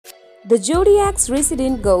The zodiac's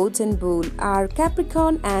resident goat and bull are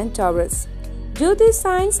Capricorn and Taurus. Do these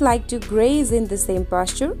signs like to graze in the same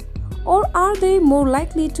pasture, or are they more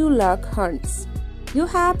likely to lock horns? You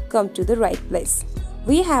have come to the right place.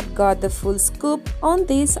 We have got the full scoop on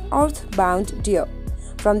this earthbound duo,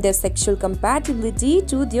 from their sexual compatibility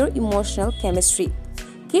to their emotional chemistry.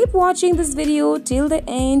 Keep watching this video till the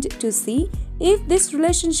end to see if this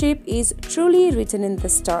relationship is truly written in the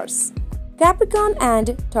stars. Capricorn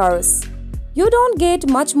and Taurus. You don't get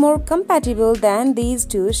much more compatible than these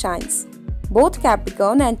two signs. Both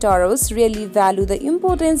Capricorn and Taurus really value the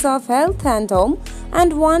importance of health and home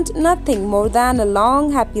and want nothing more than a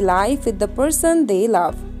long happy life with the person they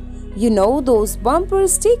love. You know those bumper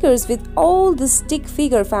stickers with all the stick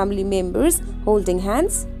figure family members holding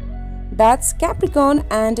hands? That's Capricorn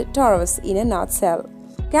and Taurus in a nutshell.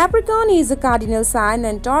 Capricorn is a cardinal sign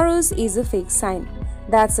and Taurus is a fixed sign.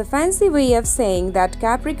 That's a fancy way of saying that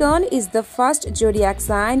Capricorn is the first zodiac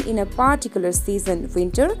sign in a particular season,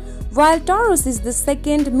 winter, while Taurus is the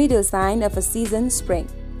second middle sign of a season, spring.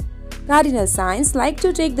 Cardinal signs like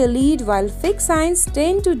to take the lead while fixed signs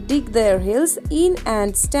tend to dig their heels in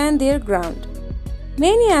and stand their ground.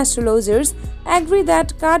 Many astrologers agree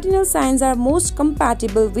that cardinal signs are most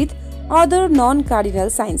compatible with other non-cardinal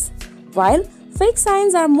signs, while fixed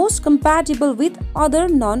signs are most compatible with other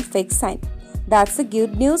non-fixed signs. That's the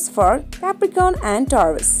good news for Capricorn and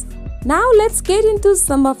Taurus. Now let's get into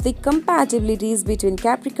some of the compatibilities between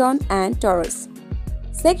Capricorn and Taurus.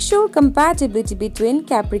 Sexual compatibility between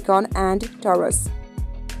Capricorn and Taurus.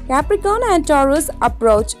 Capricorn and Taurus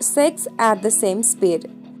approach sex at the same speed.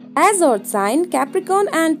 As earth sign, Capricorn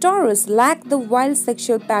and Taurus lack the wild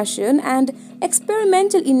sexual passion and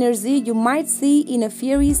experimental energy you might see in a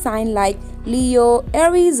fiery sign like Leo,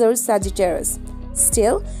 Aries or Sagittarius.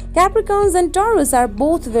 Still, Capricorns and Taurus are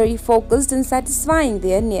both very focused in satisfying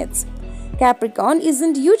their needs. Capricorn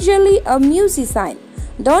isn't usually a musy sign.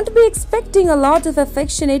 Don't be expecting a lot of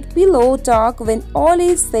affectionate pillow talk when all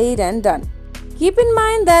is said and done. Keep in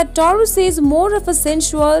mind that Taurus is more of a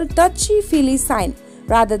sensual, touchy-feely sign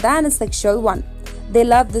rather than a sexual one. They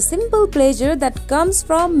love the simple pleasure that comes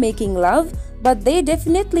from making love, but they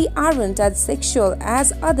definitely aren't as sexual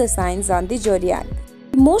as other signs on the zodiac.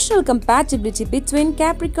 Emotional compatibility between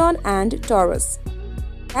Capricorn and Taurus.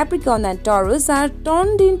 Capricorn and Taurus are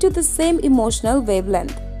turned into the same emotional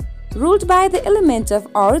wavelength. Ruled by the element of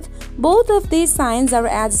earth, both of these signs are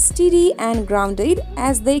as steady and grounded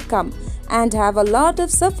as they come and have a lot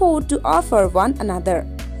of support to offer one another.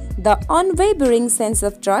 The unwavering sense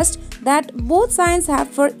of trust that both signs have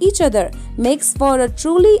for each other makes for a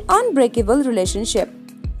truly unbreakable relationship.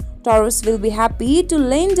 Taurus will be happy to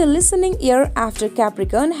lend a listening ear after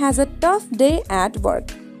Capricorn has a tough day at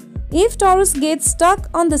work. If Taurus gets stuck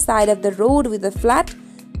on the side of the road with a flat,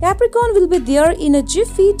 Capricorn will be there in a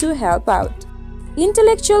jiffy to help out.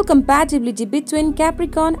 Intellectual compatibility between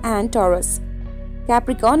Capricorn and Taurus.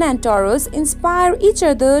 Capricorn and Taurus inspire each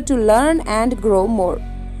other to learn and grow more.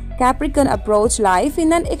 Capricorn approach life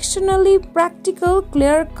in an externally practical,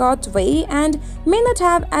 clear-cut way and may not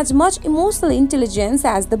have as much emotional intelligence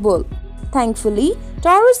as the bull. Thankfully,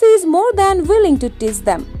 Taurus is more than willing to teach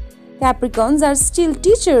them. Capricorns are still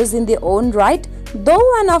teachers in their own right,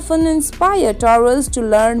 though and often inspire Taurus to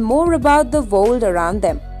learn more about the world around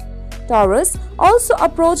them. Taurus also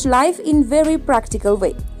approach life in very practical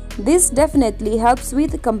way. This definitely helps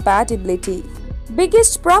with compatibility.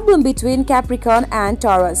 Biggest problem between Capricorn and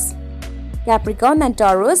Taurus. Capricorn and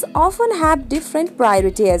Taurus often have different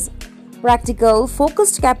priorities. Practical,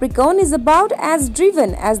 focused Capricorn is about as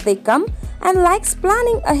driven as they come and likes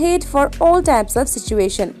planning ahead for all types of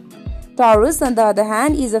situation. Taurus, on the other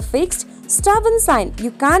hand, is a fixed, stubborn sign.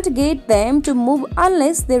 You can't get them to move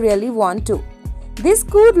unless they really want to. This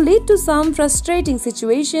could lead to some frustrating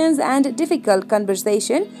situations and difficult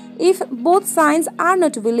conversation if both signs are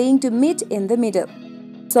not willing to meet in the middle.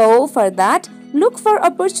 So, for that, look for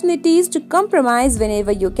opportunities to compromise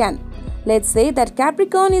whenever you can. Let's say that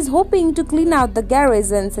Capricorn is hoping to clean out the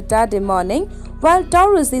garage on Saturday morning, while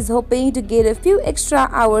Taurus is hoping to get a few extra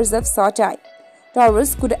hours of sort-eye.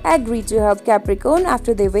 Taurus could agree to help Capricorn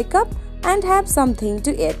after they wake up and have something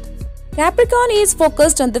to eat. Capricorn is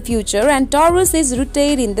focused on the future and Taurus is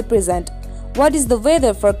rooted in the present. What is the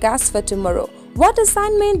weather forecast for tomorrow? What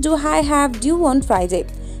assignment do I have due on Friday?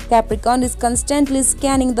 Capricorn is constantly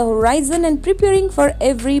scanning the horizon and preparing for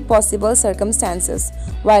every possible circumstances,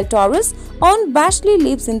 while Taurus unabashedly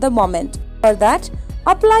lives in the moment. For that,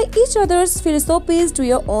 apply each other's philosophies to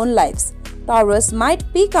your own lives. Taurus might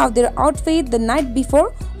pick out their outfit the night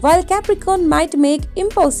before, while Capricorn might make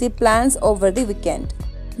impulsive plans over the weekend.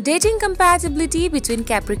 Dating compatibility between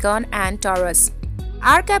Capricorn and Taurus.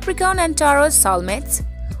 Are Capricorn and Taurus soulmates?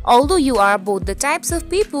 Although you are both the types of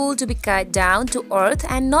people to be cut down to earth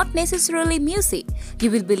and not necessarily musy, you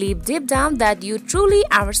will believe deep down that you truly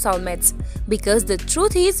are soulmates. Because the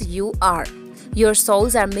truth is, you are. Your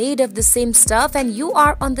souls are made of the same stuff and you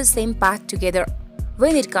are on the same path together.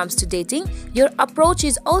 When it comes to dating, your approach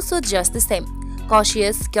is also just the same.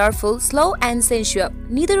 Cautious, careful, slow and sensual.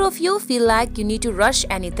 Neither of you feel like you need to rush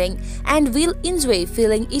anything and will enjoy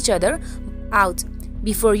feeling each other out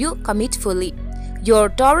before you commit fully. Your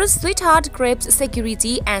Taurus sweetheart craves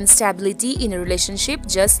security and stability in a relationship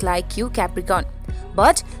just like you, Capricorn.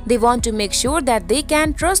 But they want to make sure that they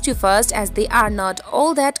can trust you first, as they are not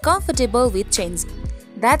all that comfortable with change.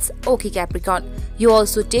 That's okay, Capricorn. You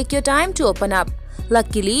also take your time to open up.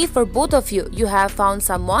 Luckily for both of you, you have found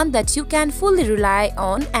someone that you can fully rely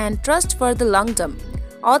on and trust for the long term.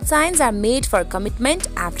 Odd signs are made for commitment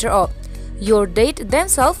after all. Your date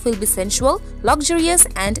themselves will be sensual, luxurious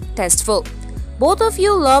and tasteful. Both of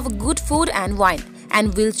you love good food and wine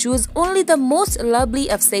and will choose only the most lovely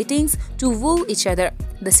of settings to woo each other.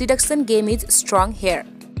 The seduction game is strong here.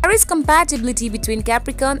 There is compatibility between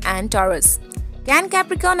Capricorn and Taurus. Can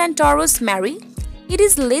Capricorn and Taurus marry? It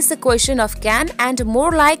is less a question of can and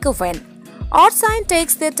more like a when. Odd sign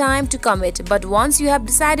takes their time to commit, but once you have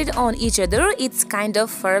decided on each other, it's kind of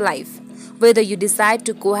for life. Whether you decide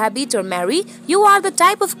to cohabit or marry, you are the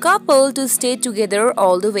type of couple to stay together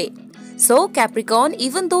all the way. So Capricorn,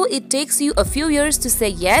 even though it takes you a few years to say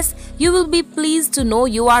yes, you will be pleased to know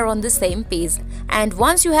you are on the same page. And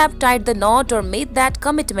once you have tied the knot or made that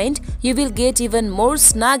commitment, you will get even more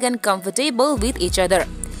snug and comfortable with each other.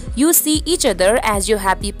 You see each other as your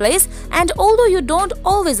happy place, and although you don't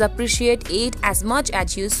always appreciate it as much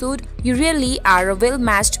as you should, you really are a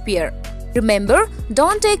well-matched pair. Remember,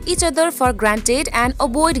 don't take each other for granted and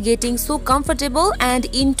avoid getting so comfortable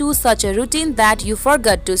and into such a routine that you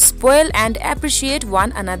forget to spoil and appreciate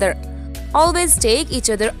one another. Always take each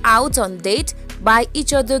other out on date, buy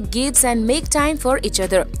each other gifts and make time for each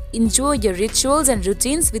other. Enjoy your rituals and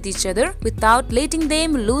routines with each other without letting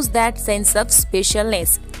them lose that sense of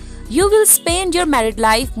specialness. You will spend your married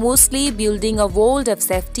life mostly building a world of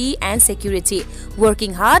safety and security,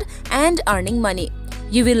 working hard and earning money.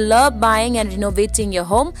 You will love buying and renovating your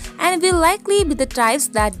home and will likely be the types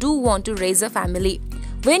that do want to raise a family.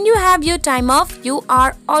 When you have your time off, you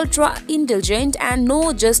are ultra intelligent and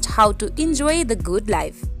know just how to enjoy the good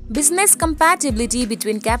life. Business compatibility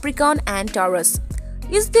between Capricorn and Taurus.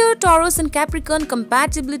 Is there Taurus and Capricorn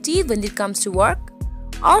compatibility when it comes to work?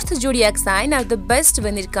 Earth zodiac signs are the best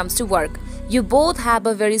when it comes to work. You both have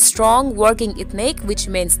a very strong working ethic, which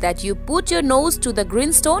means that you put your nose to the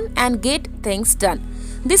grindstone and get things done.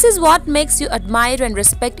 This is what makes you admire and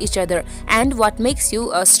respect each other and what makes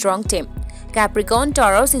you a strong team. Capricorn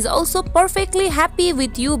Taurus is also perfectly happy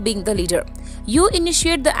with you being the leader. You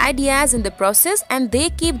initiate the ideas in the process and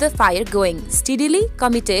they keep the fire going, steadily,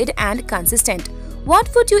 committed and consistent.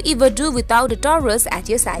 What would you ever do without a Taurus at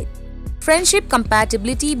your side? Friendship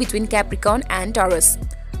compatibility between Capricorn and Taurus.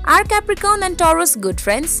 Are Capricorn and Taurus good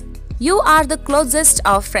friends? You are the closest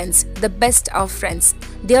of friends, the best of friends.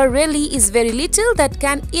 There really is very little that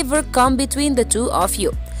can ever come between the two of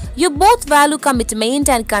you. You both value commitment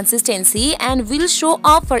and consistency and will show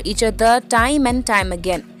up for each other time and time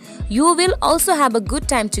again. You will also have a good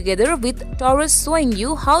time together, with Taurus showing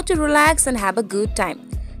you how to relax and have a good time.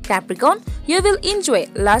 Capricorn, you will enjoy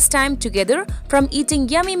last time together, from eating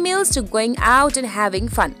yummy meals to going out and having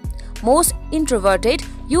fun. Most introverted,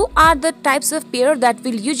 you are the types of pair that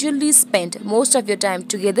will usually spend most of your time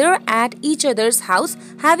together at each other's house,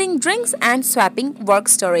 having drinks and swapping work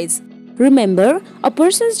stories. Remember, a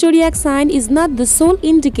person's zodiac sign is not the sole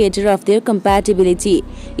indicator of their compatibility.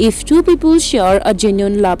 If two people share a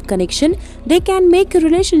genuine love connection, they can make a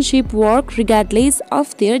relationship work regardless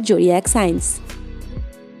of their zodiac signs.